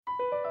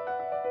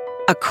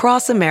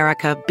Across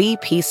America,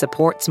 BP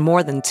supports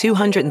more than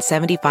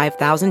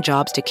 275,000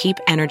 jobs to keep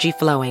energy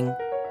flowing.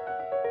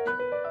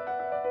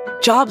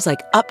 Jobs like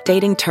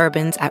updating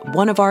turbines at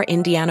one of our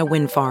Indiana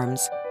wind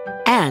farms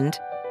and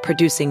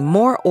producing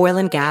more oil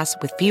and gas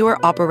with fewer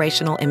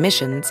operational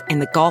emissions in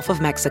the Gulf of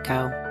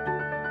Mexico.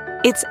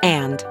 It's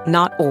and,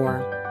 not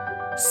or.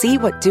 See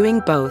what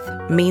doing both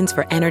means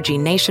for energy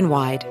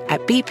nationwide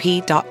at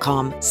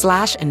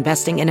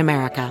bp.com/investing in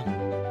America.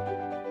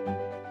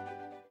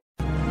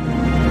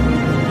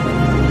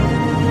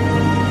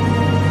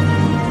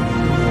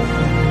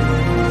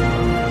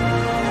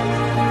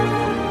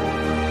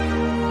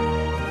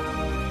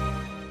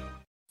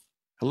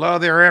 Hello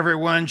there,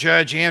 everyone.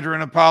 Judge Andrew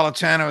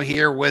Napolitano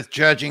here with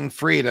Judging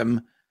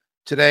Freedom.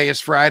 Today is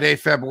Friday,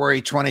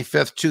 February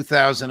 25th,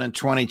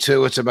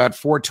 2022. It's about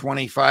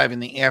 4:25 in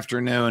the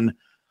afternoon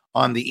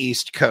on the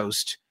East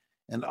Coast.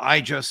 And I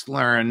just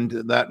learned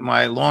that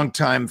my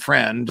longtime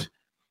friend,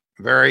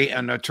 very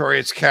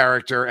notorious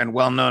character and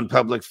well-known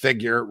public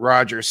figure,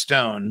 Roger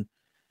Stone,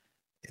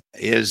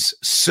 is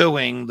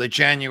suing the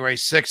January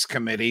 6th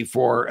committee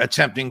for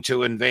attempting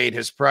to invade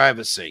his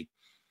privacy.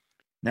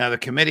 Now, the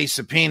committee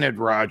subpoenaed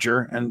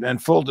Roger,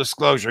 and full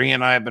disclosure, he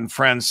and I have been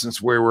friends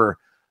since we were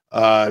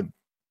right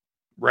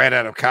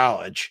out of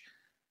college.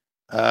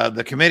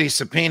 The committee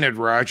subpoenaed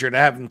Roger to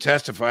have him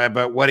testify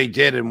about what he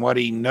did and what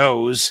he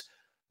knows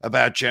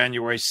about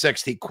January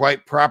 6th. He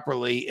quite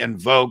properly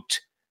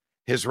invoked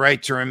his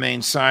right to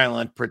remain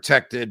silent,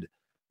 protected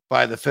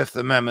by the Fifth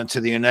Amendment to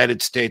the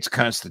United States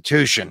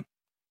Constitution.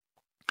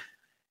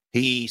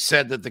 He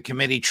said that the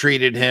committee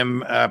treated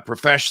him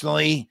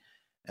professionally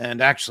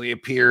and actually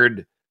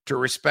appeared to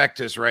respect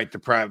his right to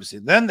privacy.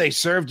 Then they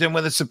served him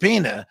with a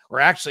subpoena, or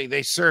actually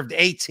they served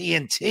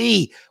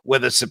AT&T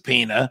with a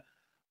subpoena,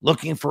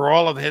 looking for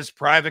all of his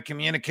private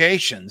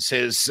communications,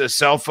 his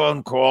cell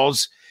phone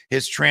calls,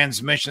 his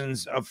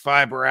transmissions of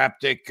fiber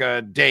optic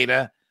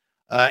data,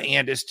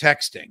 and his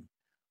texting.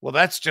 Well,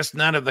 that's just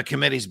none of the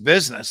committee's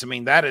business. I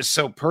mean, that is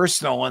so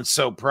personal and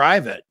so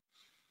private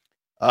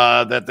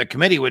that the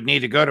committee would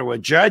need to go to a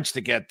judge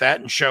to get that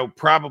and show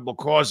probable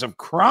cause of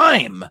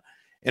crime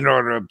in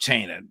order to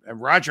obtain it. And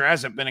Roger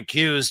hasn't been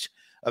accused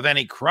of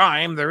any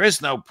crime. There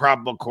is no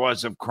probable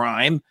cause of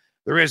crime.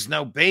 There is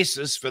no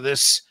basis for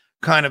this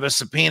kind of a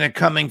subpoena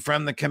coming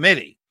from the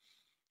committee.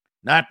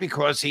 Not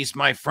because he's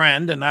my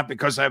friend and not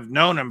because I've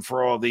known him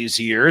for all these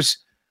years,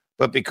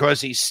 but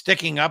because he's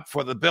sticking up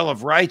for the Bill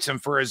of Rights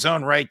and for his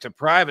own right to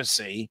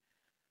privacy.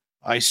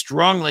 I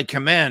strongly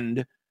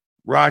commend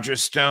Roger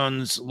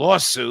Stone's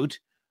lawsuit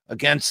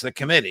against the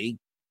committee,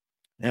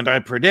 and I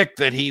predict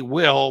that he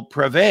will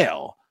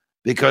prevail,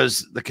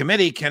 because the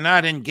committee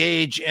cannot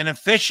engage in a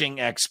fishing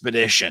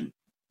expedition.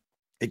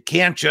 It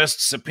can't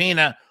just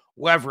subpoena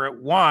whoever it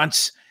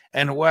wants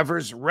and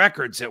whoever's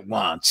records it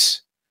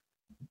wants.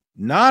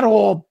 Not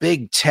all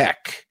big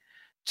tech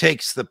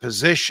takes the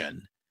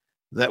position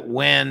that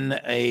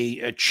when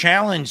a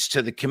challenge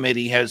to the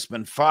committee has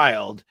been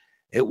filed,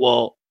 it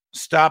will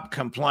stop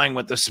complying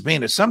with the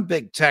subpoena. Some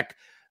big tech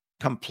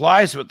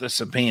complies with the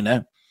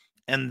subpoena,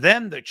 and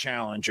then the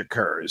challenge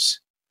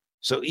occurs.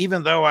 So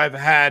even though I've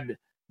had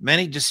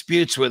many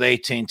disputes with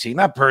AT&T,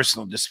 not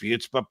personal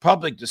disputes, but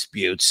public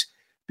disputes,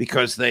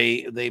 because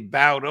they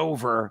bowed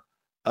over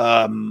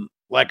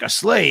like a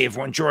slave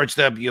when George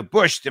W.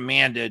 Bush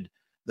demanded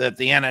that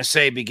the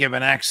NSA be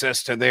given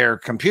access to their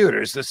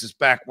computers. This is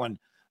back when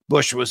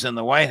Bush was in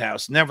the White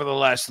House.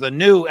 Nevertheless, the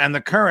new and the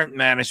current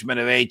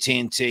management of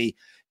AT&T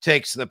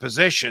takes the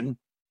position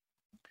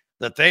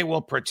that they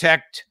will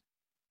protect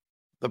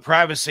the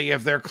privacy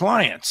of their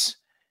clients.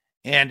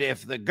 And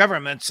if the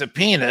government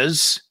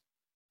subpoenas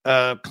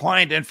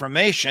client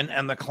information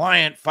and the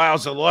client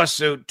files a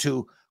lawsuit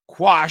to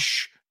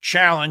quash,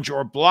 challenge,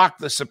 or block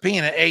the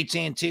subpoena,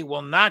 AT&T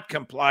will not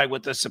comply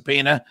with the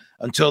subpoena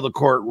until the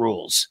court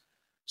rules.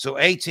 So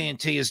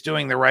AT&T is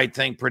doing the right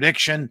thing.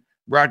 Prediction: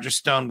 Roger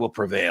Stone will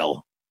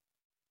prevail.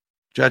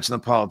 Judge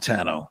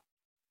Napolitano,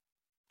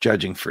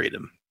 Judging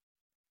Freedom.